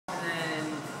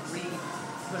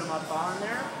put them up on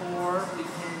there, or we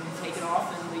can take it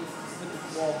off and leave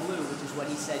the wall blue, which is what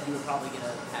he said you were probably going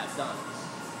to have done.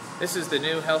 This is the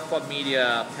new Health Club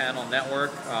Media panel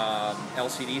network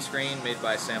LCD screen made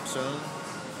by Samsung.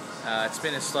 It's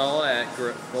been installed at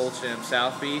Gold Gym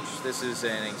South Beach. This is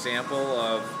an example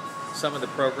of some of the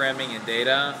programming and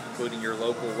data, including your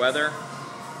local weather.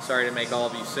 Sorry to make all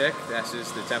of you sick. This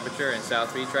is the temperature in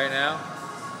South Beach right now.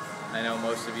 I know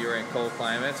most of you are in cold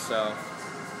climates, so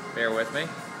bear with me.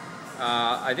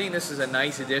 I think this is a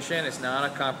nice addition. It's not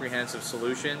a comprehensive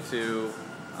solution to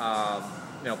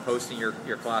posting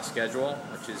your class schedule,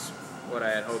 which is what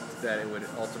I had hoped that it would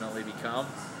ultimately become.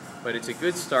 But it's a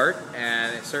good start,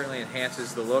 and it certainly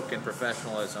enhances the look and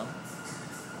professionalism.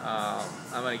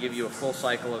 I'm going to give you a full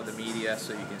cycle of the media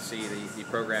so you can see the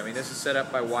programming. This is set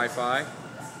up by Wi-Fi.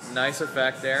 Nice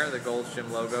effect there, the Gold's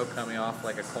Gym logo coming off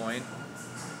like a coin.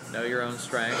 Know your own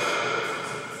strength.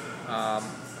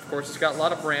 Of course, it's got a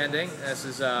lot of branding. This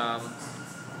is the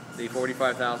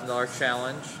 $45,000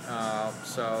 challenge,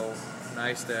 so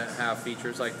nice to have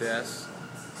features like this.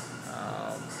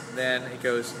 Then it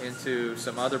goes into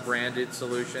some other branded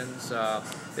solutions.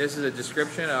 This is a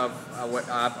description of what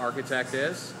Architect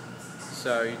is.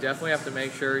 So you definitely have to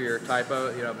make sure you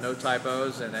have no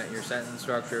typos and that your sentence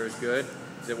structure is good,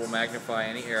 because it will magnify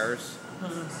any errors.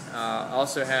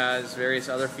 Also has various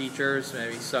other features,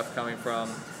 maybe stuff coming from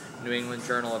New England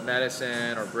Journal of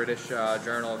Medicine or British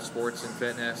Journal of Sports and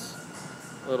Fitness.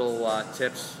 Little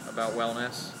tips about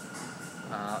wellness.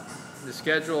 The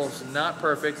schedule is not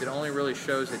perfect. It only really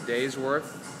shows a day's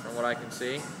worth from what I can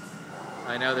see.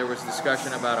 I know there was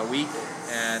discussion about a week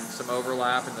and some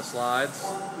overlap in the slides.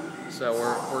 So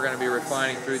we're going to be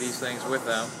refining through these things with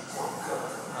them.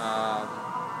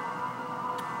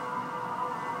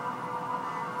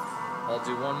 I'll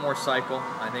do one more cycle.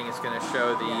 I think it's going to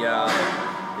show the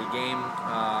game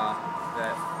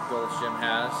that Gold's Gym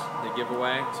has, the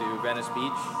giveaway to Venice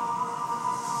Beach.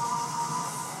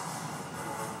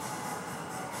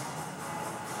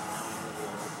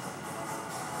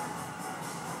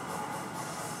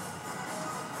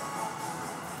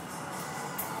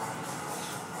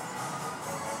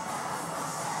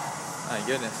 My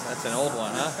goodness, that's an old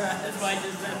one, huh? That's why I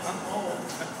just said I'm old.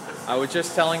 I was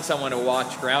just telling someone to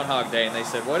watch Groundhog Day, and they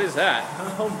said, "What is that?"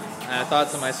 Oh my. And I thought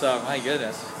to myself, my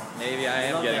goodness, maybe I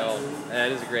am getting old.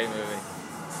 That is a great movie.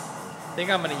 I think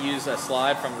I'm going to use a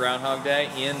slide from Groundhog Day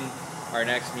in our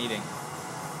next meeting.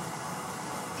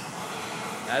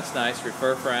 That's nice.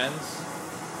 Refer friends.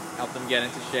 Help them get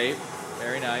into shape.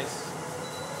 Very nice.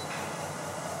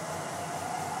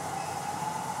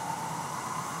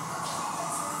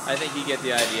 I think you get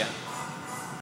the idea.